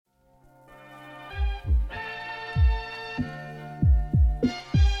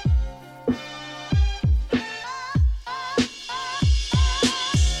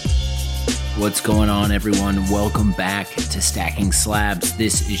What's going on, everyone? Welcome back to Stacking Slabs.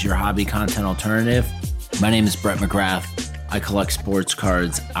 This is your hobby content alternative. My name is Brett McGrath. I collect sports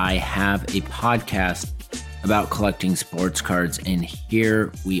cards. I have a podcast about collecting sports cards, and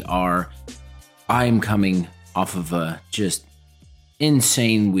here we are. I am coming off of a just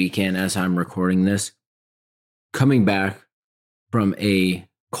insane weekend as I'm recording this. Coming back from a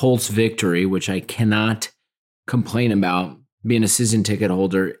Colts victory, which I cannot complain about. Being a season ticket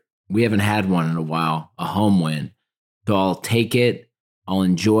holder, we haven't had one in a while, a home win. So I'll take it. I'll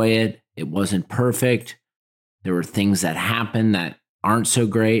enjoy it. It wasn't perfect. There were things that happened that aren't so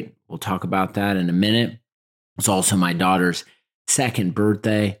great. We'll talk about that in a minute. It's also my daughter's second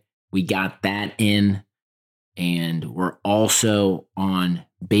birthday. We got that in. And we're also on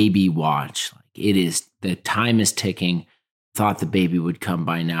baby watch. The time is ticking. Thought the baby would come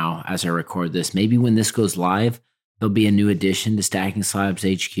by now as I record this. Maybe when this goes live, there'll be a new addition to Stacking Slabs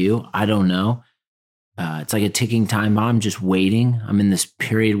HQ. I don't know. It's like a ticking time bomb, just waiting. I'm in this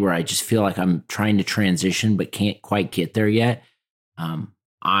period where I just feel like I'm trying to transition, but can't quite get there yet.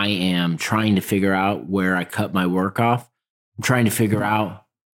 I am trying to figure out where I cut my work off. I'm trying to figure out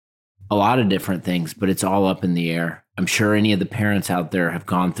a lot of different things, but it's all up in the air. I'm sure any of the parents out there have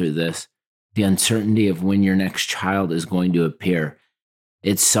gone through this. The uncertainty of when your next child is going to appear.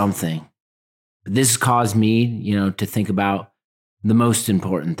 It's something. This has caused me, to think about the most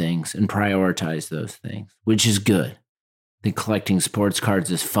important things and prioritize those things, which is good. I think collecting sports cards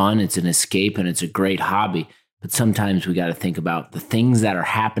is fun. It's an escape and it's a great hobby. But sometimes we got to think about the things that are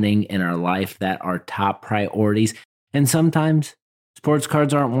happening in our life that are top priorities. And sometimes sports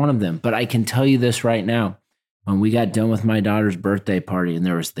cards aren't one of them. But I can tell you this right now. When we got done with my daughter's birthday party and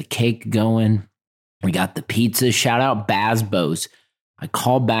there was the cake going, we got the pizza. Shout out Bazbo's. I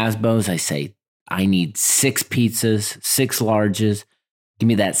call Bazbo's. I say, I need 6 pizzas, 6 larges. Give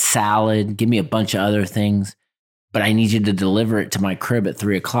me that salad. Give me a bunch of other things. But I need you to deliver it to my crib at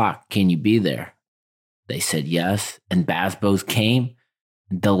 3:00. Can you be there? They said yes. And Bazbo's came,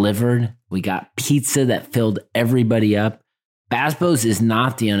 delivered. We got pizza that filled everybody up. Bazbo's is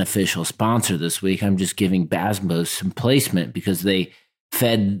not the unofficial sponsor this week. I'm just giving Bazbo's some placement because they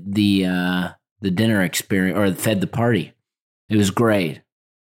fed the dinner experience, or fed the party. It was great.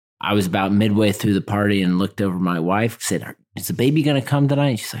 I was about midway through the party and looked over my wife, said, is the baby going to come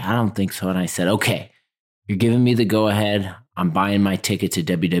tonight? She's like, I don't think so. And I said, okay, you're giving me the go ahead. I'm buying my ticket to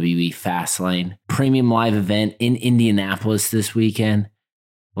WWE Fastlane. Premium live event in Indianapolis this weekend.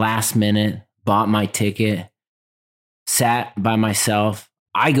 Last minute, bought my ticket, sat by myself.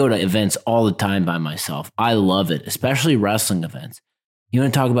 I go to events all the time by myself. I love it, especially wrestling events. You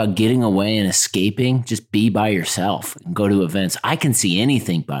want to talk about getting away and escaping? Just be by yourself and go to events. I can see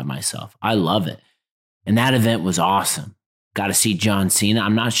anything by myself. I love it. And that event was awesome. Got to see John Cena.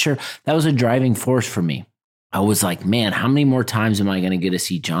 I'm not sure. That was a driving force for me. I was like, man, how many more times am I going to get to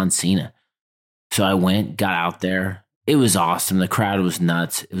see John Cena? So I went, got out there. It was awesome. The crowd was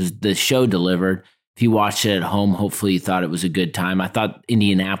nuts. The show delivered. If you watched it at home, hopefully you thought it was a good time. I thought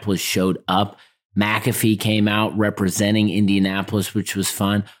Indianapolis showed up. McAfee came out representing Indianapolis, which was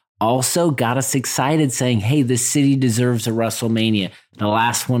fun. Also got us excited saying, hey, this city deserves a WrestleMania. The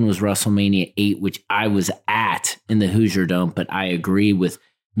last one was WrestleMania 8, which I was at in the Hoosier Dome, but I agree with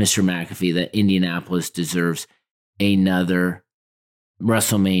Mr. McAfee that Indianapolis deserves another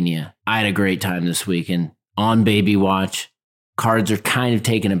WrestleMania. I had a great time this weekend on baby watch. Cards are kind of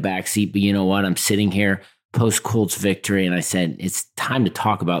taking a backseat, but you know what? I'm sitting here post-Colts victory, and I said, it's time to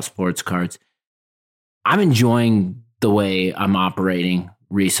talk about sports cards. I'm enjoying the way I'm operating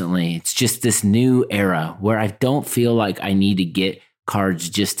recently. It's just this new era where I don't feel like I need to get cards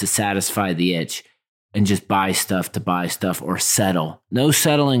just to satisfy the itch and just buy stuff to buy stuff or settle. No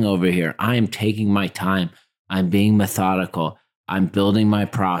settling over here. I am taking my time. I'm being methodical. I'm building my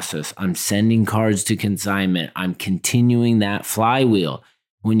process. I'm sending cards to consignment. I'm continuing that flywheel.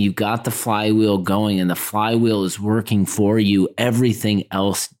 When you've got the flywheel going and the flywheel is working for you, everything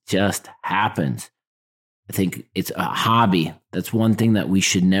else just happens. I think it's a hobby. That's one thing that we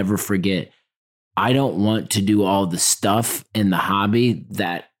should never forget. I don't want to do all the stuff in the hobby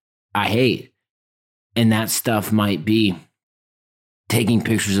that I hate. And that stuff might be taking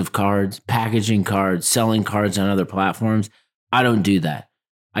pictures of cards, packaging cards, selling cards on other platforms. I don't do that.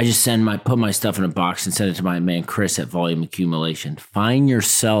 I just put my stuff in a box and send it to my man Chris at Volume Accumulation. Find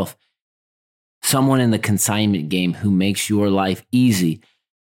yourself someone in the consignment game who makes your life easy.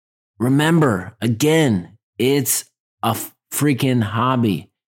 Remember, again, it's a freaking hobby.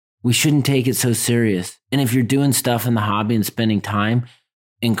 We shouldn't take it so serious. And if you're doing stuff in the hobby and spending time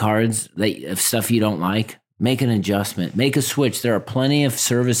in cards of stuff you don't like, make an adjustment, make a switch. There are plenty of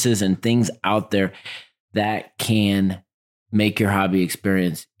services and things out there that can make your hobby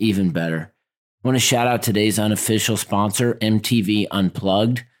experience even better. I want to shout out today's unofficial sponsor, MTV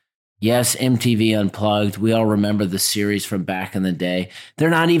Unplugged. Yes, MTV Unplugged. We all remember the series from back in the day. They're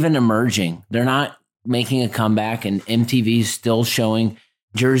not even emerging. They're not making a comeback, and MTV's still showing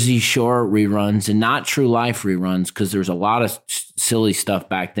Jersey Shore reruns and not True Life reruns, because there's a lot of silly stuff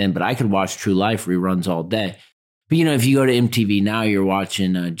back then, but I could watch True Life reruns all day. But, if you go to MTV now, you're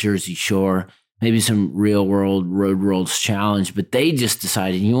watching Jersey Shore, maybe some Real World Road Rules Challenge, but they just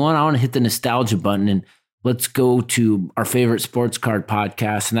decided, I want to hit the nostalgia button and let's go to our favorite sports card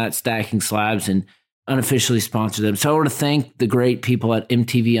podcast, and that's Stacking Slabs, and unofficially sponsor them. So I want to thank the great people at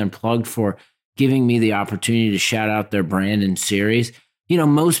MTV Unplugged for giving me the opportunity to shout out their brand and series.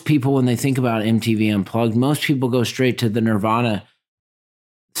 Most people, when they think about MTV Unplugged, most people go straight to the Nirvana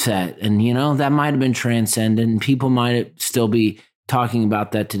set. And, that might have been transcendent, and people might still be talking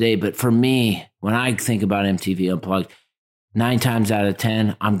about that today. But for me, when I think about MTV Unplugged, 9 times out of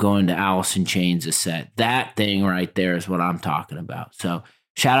 10, I'm going to Alice in Chains' set. That thing right there is what I'm talking about. So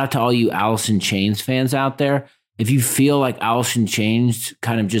shout out to all you Alice in Chains fans out there. If you feel like Alice in Chains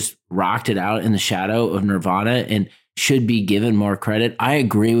kind of just rocked it out in the shadow of Nirvana and should be given more credit, I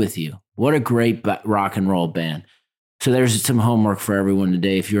agree with you. What a great rock and roll band. So there's some homework for everyone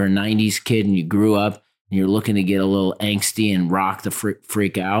today. If you're a 90s kid and you grew up and you're looking to get a little angsty and rock the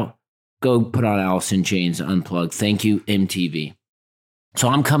freak out, go put on Alice in Chains Unplugged. Thank you, MTV. So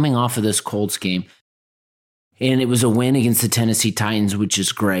I'm coming off of this Colts game, and it was a win against the Tennessee Titans, which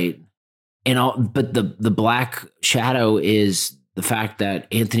is great. But the black shadow is the fact that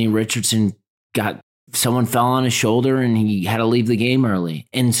Anthony Richardson someone fell on his shoulder and he had to leave the game early.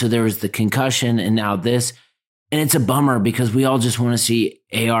 And so there was the concussion and now this. And it's a bummer because we all just want to see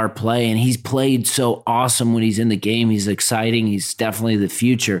AR play. And he's played so awesome when he's in the game. He's exciting. He's definitely the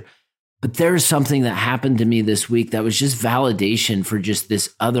future. But there's something that happened to me this week that was just validation for just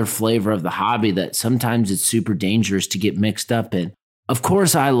this other flavor of the hobby that sometimes it's super dangerous to get mixed up in. Of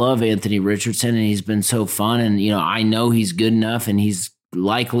course, I love Anthony Richardson and he's been so fun. And, I know he's good enough and he's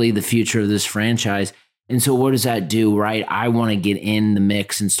likely the future of this franchise. And so what does that do, right? I want to get in the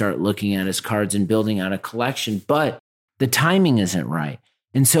mix and start looking at his cards and building out a collection, but the timing isn't right.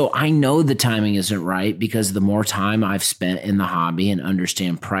 And so I know the timing isn't right because the more time I've spent in the hobby and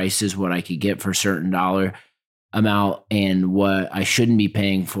understand prices, what I could get for a certain dollar amount and what I shouldn't be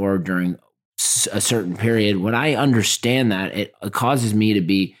paying for during a certain period, when I understand that, it causes me to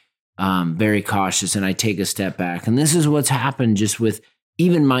be very cautious and I take a step back. And this is what's happened just with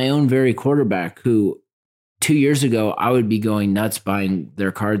even my own very quarterback who 2 years ago, I would be going nuts buying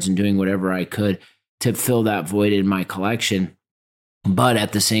their cards and doing whatever I could to fill that void in my collection. But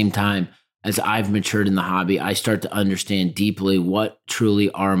at the same time, as I've matured in the hobby, I start to understand deeply what truly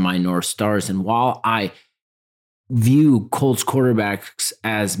are my North Stars. And while I view Colts quarterbacks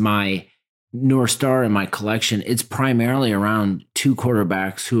as my North Star in my collection, it's primarily around 2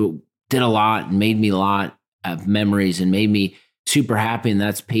 quarterbacks who did a lot and made me a lot of memories and made me super happy, and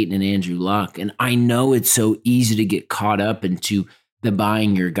that's Peyton and Andrew Luck. And I know it's so easy to get caught up into the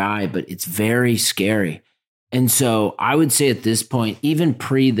buying your guy, but it's very scary. And so I would say at this point, even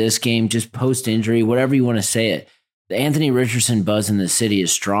pre this game, just post injury, whatever you want to say it, the Anthony Richardson buzz in the city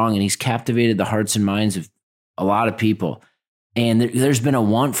is strong, and he's captivated the hearts and minds of a lot of people. And there's been a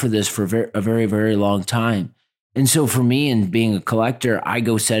want for this for a very, very long time. And so for me, and being a collector, I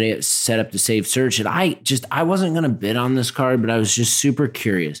go set up the save search. And I wasn't going to bid on this card, but I was just super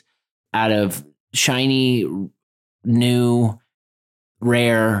curious. Out of shiny, new,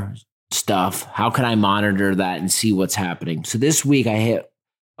 rare stuff, how can I monitor that and see what's happening? So this week I hit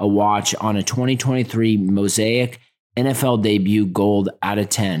a watch on a 2023 Mosaic NFL debut gold out of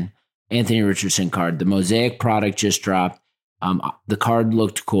 10 Anthony Richardson card. The Mosaic product just dropped. The card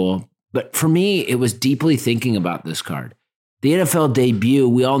looked cool. But for me, it was deeply thinking about this card. The NFL debut,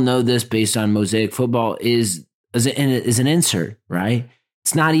 we all know this based on Mosaic Football, is an insert, right?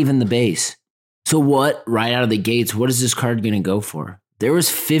 It's not even the base. So what, right out of the gates, what is this card going to go for? There was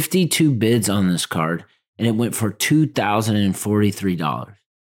 52 bids on this card, and it went for $2,043.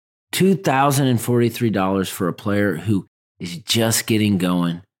 $2,043 for a player who is just getting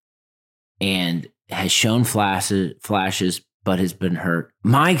going and has shown flashes, but has been hurt.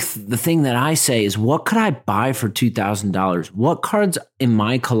 The thing that I say is, what could I buy for $2,000? What cards in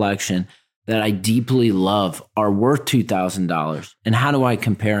my collection that I deeply love are worth $2,000? And how do I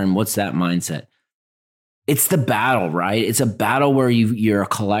compare, and what's that mindset? It's the battle, right? It's a battle where you're a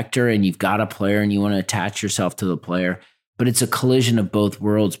collector and you've got a player and you want to attach yourself to the player. but it's a collision of both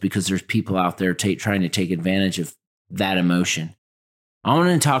worlds because there's people out there trying to take advantage of that emotion. I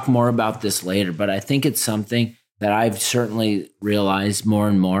want to talk more about this later, but I think it's something that I've certainly realized more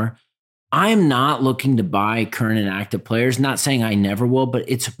and more. I'm not looking to buy current and active players, not saying I never will, but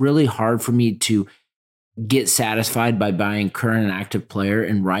it's really hard for me to get satisfied by buying current and active player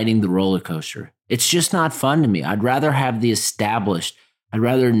and riding the roller coaster. It's just not fun to me. I'd rather have the established. I'd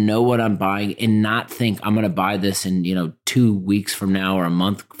rather know what I'm buying and not think I'm going to buy this in, 2 weeks from now or a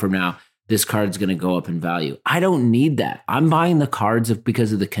month from now, this card's going to go up in value. I don't need that. I'm buying the cards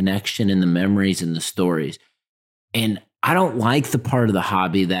because of the connection and the memories and the stories. And I don't like the part of the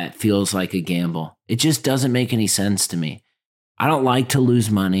hobby that feels like a gamble. It just doesn't make any sense to me. I don't like to lose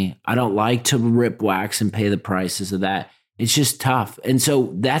money. I don't like to rip wax and pay the prices of that. It's just tough. And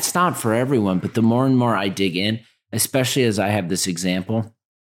so that's not for everyone. But the more and more I dig in, especially as I have this example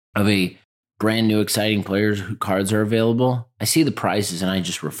of a brand new exciting players whose cards are available, I see the prices and I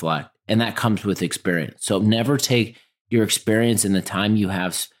just reflect. And that comes with experience. So never take your experience and the time you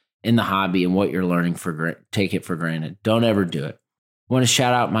have in the hobby and what you're learning take it for granted. Don't ever do it. I want to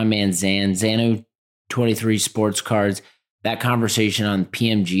shout out my man Xanu 23 Sports Cards. That conversation on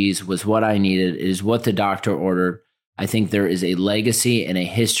PMGs was what I needed. It is what the doctor ordered. I think there is a legacy and a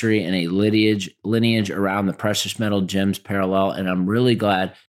history and a lineage around the precious metal gems parallel, and I'm really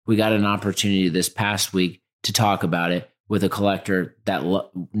glad we got an opportunity this past week to talk about it with a collector that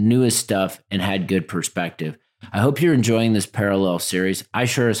knew his stuff and had good perspective. I hope you're enjoying this parallel series. I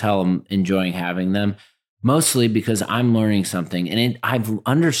sure as hell am enjoying having them, mostly because I'm learning something. And I've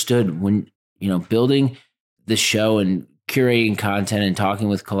understood when, building the show and curating content and talking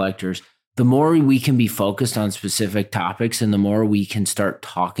with collectors, the more we can be focused on specific topics and the more we can start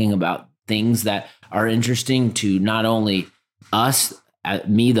talking about things that are interesting to not only us,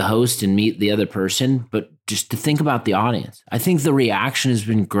 me, the host, and me, the other person, but just to think about the audience. I think the reaction has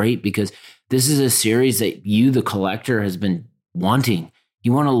been great because this is a series that you, the collector, has been wanting.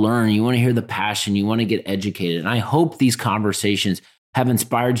 You want to learn, you want to hear the passion, you want to get educated. And I hope these conversations have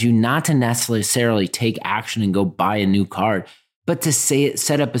inspired you not to necessarily take action and go buy a new card, but to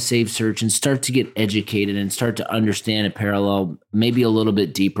set up a save search and start to get educated and start to understand a parallel maybe a little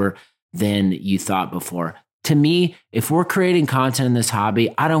bit deeper than you thought before. To me, if we're creating content in this hobby,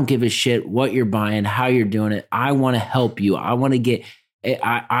 I don't give a shit what you're buying, how you're doing it. I want to help you. I want to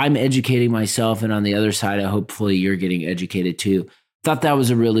I'm educating myself, and on the other side, hopefully you're getting educated too. Thought that was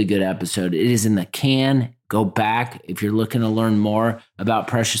a really good episode. It is in the can. Go back if you're looking to learn more about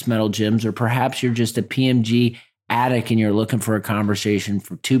precious metal gems, or perhaps you're just a PMG addict and you're looking for a conversation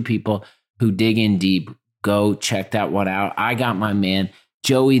for two people who dig in deep. Go check that one out. I got my man,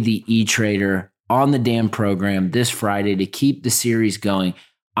 Joey the E-Trader, on the damn program this Friday to keep the series going.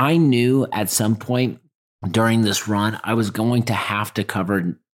 I knew at some point during this run, I was going to have to cover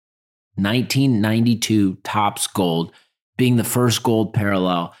 1992 Topps Gold, being the first gold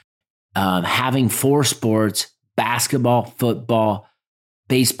parallel, having 4 sports, basketball, football,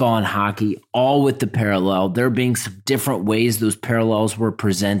 baseball, and hockey, all with the parallel. There being some different ways those parallels were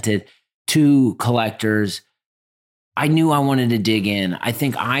presented to collectors. I knew I wanted to dig in. I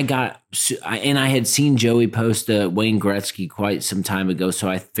think I had seen Joey post a Wayne Gretzky quite some time ago, so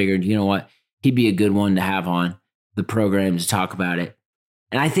I figured, you know what, he'd be a good one to have on the program to talk about it.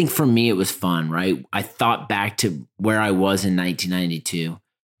 And I think for me, it was fun, right? I thought back to where I was in 1992,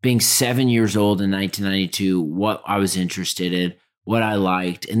 being 7 years old in 1992, what I was interested in, what I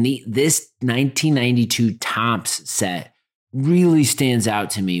liked. And this 1992 Topps set really stands out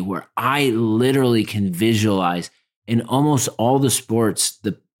to me, where I literally can visualize in almost all the sports,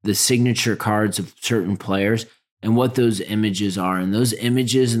 the signature cards of certain players and what those images are. And those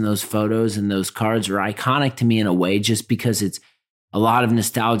images and those photos and those cards are iconic to me in a way, just because it's a lot of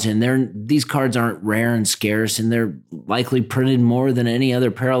nostalgia. And these cards aren't rare and scarce, and they're likely printed more than any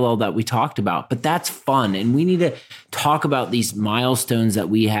other parallel that we talked about. But that's fun. And we need to talk about these milestones that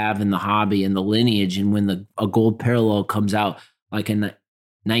we have in the hobby and the lineage. And when a gold parallel comes out, like in the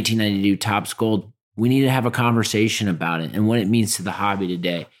 1992 Topps Gold, we need to have a conversation about it and what it means to the hobby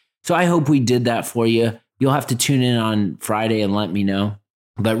today. So I hope we did that for you. You'll have to tune in on Friday and let me know.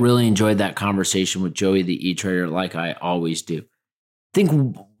 But really enjoyed that conversation with Joey the E-Trader, like I always do.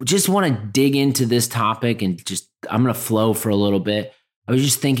 Think just want to dig into this topic and I'm going to flow for a little bit. I was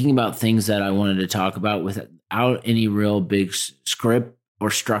just thinking about things that I wanted to talk about without any real big script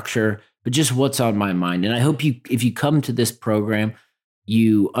or structure, but just what's on my mind. And I hope if you come to this program,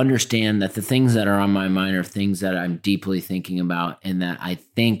 you understand that the things that are on my mind are things that I'm deeply thinking about and that I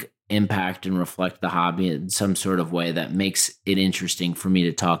think impact and reflect the hobby in some sort of way that makes it interesting for me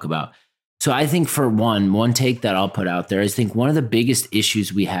to talk about. So I think for one take that I'll put out there, I think one of the biggest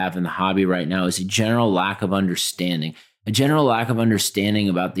issues we have in the hobby right now is a general lack of understanding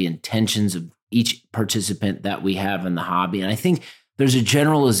about the intentions of each participant that we have in the hobby. And I think there's a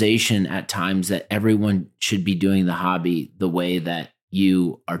generalization at times that everyone should be doing the hobby the way that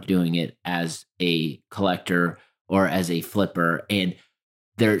you are doing it as a collector or as a flipper. And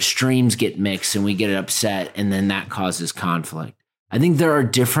their streams get mixed and we get upset, and then that causes conflict. I think there are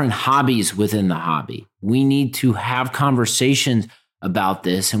different hobbies within the hobby. We need to have conversations about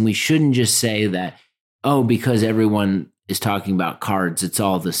this, and we shouldn't just say that, oh, because everyone is talking about cards, it's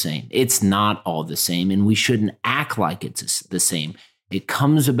all the same. It's not all the same, and we shouldn't act like it's the same. It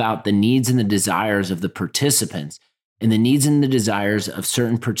comes about the needs and the desires of the participants, and the needs and the desires of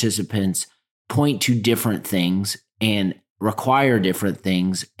certain participants point to different things and require different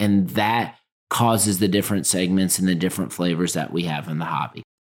things, and that causes the different segments and the different flavors that we have in the hobby.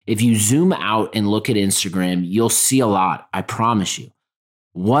 If you zoom out and look at Instagram, you'll see a lot, I promise you.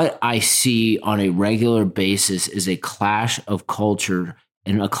 What I see on a regular basis is a clash of culture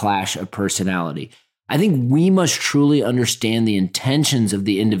and a clash of personality. I think we must truly understand the intentions of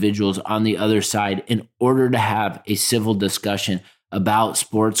the individuals on the other side in order to have a civil discussion about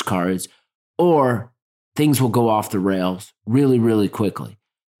sports cards, or things will go off the rails really, really quickly.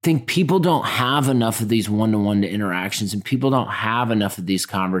 I think people don't have enough of these one-to-one interactions, and people don't have enough of these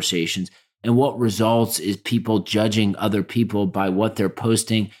conversations. And what results is people judging other people by what they're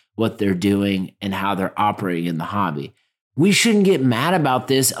posting, what they're doing, and how they're operating in the hobby. We shouldn't get mad about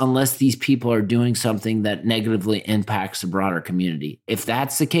this unless these people are doing something that negatively impacts the broader community. If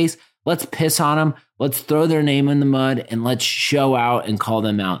that's the case, let's piss on them. Let's throw their name in the mud and let's show out and call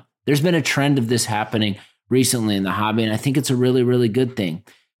them out. There's been a trend of this happening recently in the hobby, and I think it's a really, really good thing.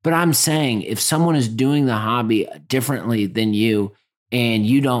 But I'm saying if someone is doing the hobby differently than you and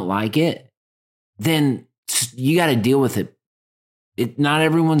you don't like it, then you got to deal with it. Not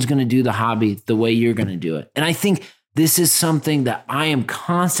everyone's going to do the hobby the way you're going to do it. And I think this is something that I am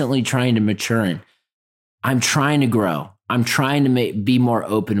constantly trying to mature in. I'm trying to grow. I'm trying to be more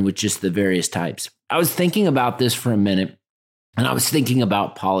open with just the various types. I was thinking about this for a minute, and I was thinking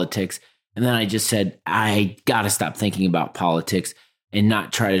about politics. And then I just said, I got to stop thinking about politics and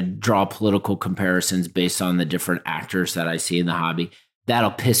not try to draw political comparisons based on the different actors that I see in the hobby.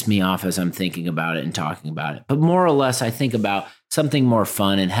 That'll piss me off as I'm thinking about it and talking about it. But more or less, I think about something more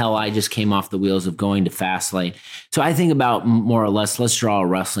fun. And hell, I just came off the wheels of going to Fastlane. So I think about more or less, let's draw a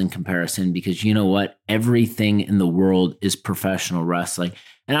wrestling comparison, because you know what? Everything in the world is professional wrestling.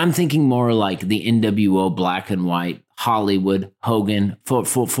 And I'm thinking more like the NWO Black and White, Hollywood, Hogan,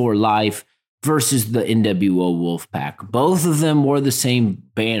 for Life versus the NWO Wolfpack. Both of them wore the same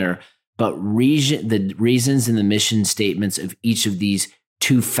banner, but the reasons and the mission statements of each of these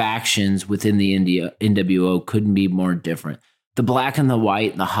two factions within the NWO couldn't be more different. The Black and the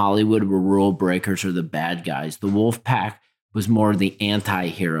White and the Hollywood were rule breakers or the bad guys. The Wolfpack was more the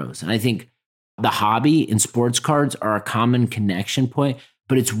anti-heroes. And I think the hobby and sports cards are a common connection point,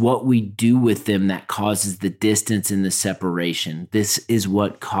 but it's what we do with them that causes the distance and the separation. This is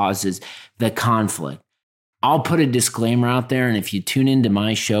what causes the conflict. I'll put a disclaimer out there, and if you tune into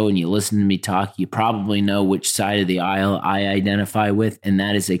my show and you listen to me talk, you probably know which side of the aisle I identify with, and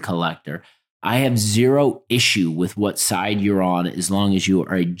that is a collector. I have zero issue with what side you're on as long as you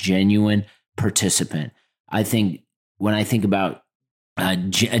are a genuine participant. I think when I think about a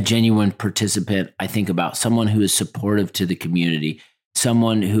genuine participant, I think about someone who is supportive to the community,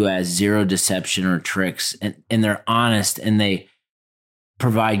 someone who has zero deception or tricks, and they're honest and they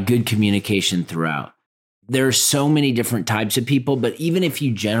provide good communication throughout. There are so many different types of people, but even if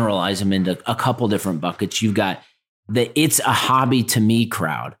you generalize them into a couple different buckets, you've got the it's a hobby to me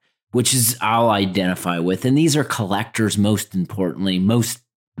crowd, which is I'll identify with. And these are collectors, most importantly, most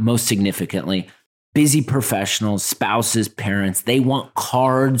significantly, busy professionals, spouses, parents. They want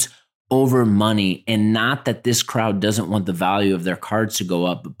cards over money, and not that this crowd doesn't want the value of their cards to go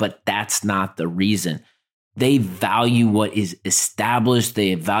up, but that's not the reason. They value what is established.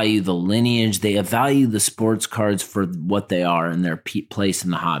 They value the lineage. They value the sports cards for what they are and their place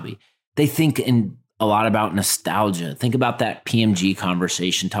in the hobby. They think a lot about nostalgia. Think about that PMG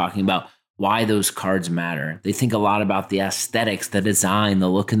conversation talking about why those cards matter. They think a lot about the aesthetics, the design, the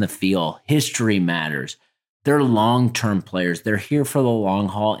look and the feel. History matters. They're long-term players. They're here for the long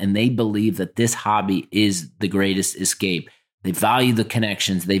haul, and they believe that this hobby is the greatest escape. They value the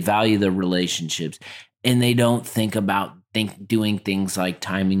connections. They value the relationships. And they don't think about doing things like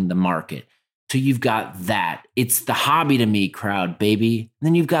timing the market. So you've got that. It's the hobby to me crowd, baby. And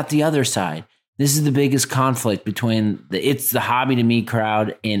then you've got the other side. This is the biggest conflict between the it's the hobby to me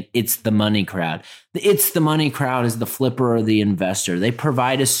crowd and it's the money crowd. The it's the money crowd is the flipper or the investor. They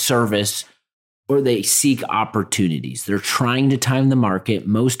provide a service or they seek opportunities. They're trying to time the market.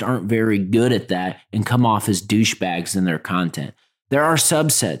 Most aren't very good at that and come off as douchebags in their content. There are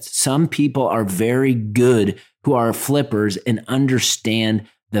subsets. Some people are very good who are flippers and understand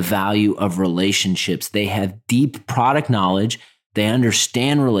the value of relationships. They have deep product knowledge. They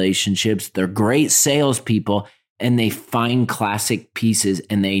understand relationships. They're great salespeople, and they find classic pieces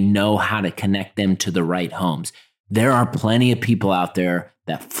and they know how to connect them to the right homes. There are plenty of people out there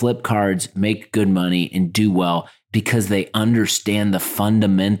that flip cards, make good money, and do well because they understand the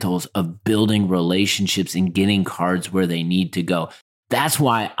fundamentals of building relationships and getting cards where they need to go. That's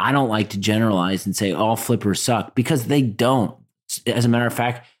why I don't like to generalize and say all flippers suck, because they don't. As a matter of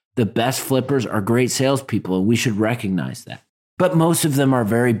fact, the best flippers are great salespeople, and we should recognize that. But most of them are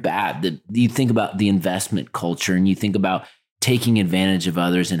very bad. You think about the investment culture and you think about taking advantage of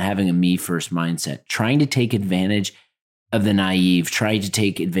others and having a me first mindset, trying to take advantage of the naive, trying to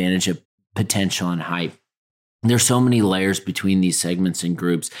take advantage of potential and hype. There's so many layers between these segments and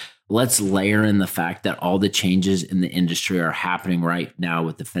groups. Let's layer in the fact that all the changes in the industry are happening right now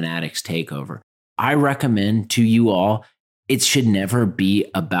with the Fanatics takeover. I recommend to you all, it should never be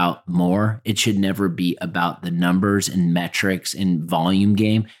about more. It should never be about the numbers and metrics and volume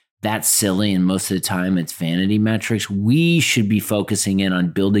game. That's silly, and most of the time it's vanity metrics. We should be focusing in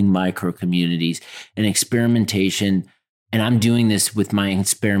on building micro communities and experimentation. And I'm doing this with my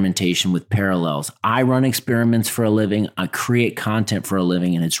experimentation with Parallels. I run experiments for a living. I create content for a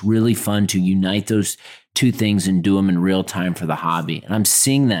living, and it's really fun to unite those two things and do them in real time for the hobby. And I'm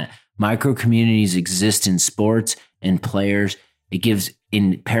seeing that micro communities exist in sports and players. It gives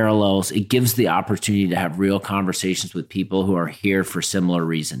in Parallels, it gives the opportunity to have real conversations with people who are here for similar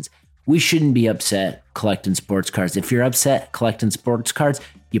reasons. We shouldn't be upset collecting sports cards. If you're upset collecting sports cards,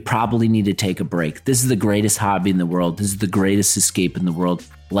 you probably need to take a break. This is the greatest hobby in the world. This is the greatest escape in the world.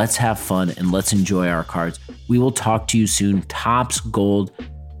 Let's have fun and let's enjoy our cards. We will talk to you soon. Topps Gold,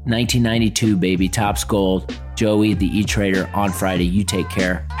 1992, baby. Topps Gold. Joey, the E-Trader, on Friday. You take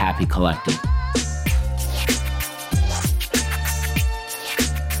care. Happy collecting.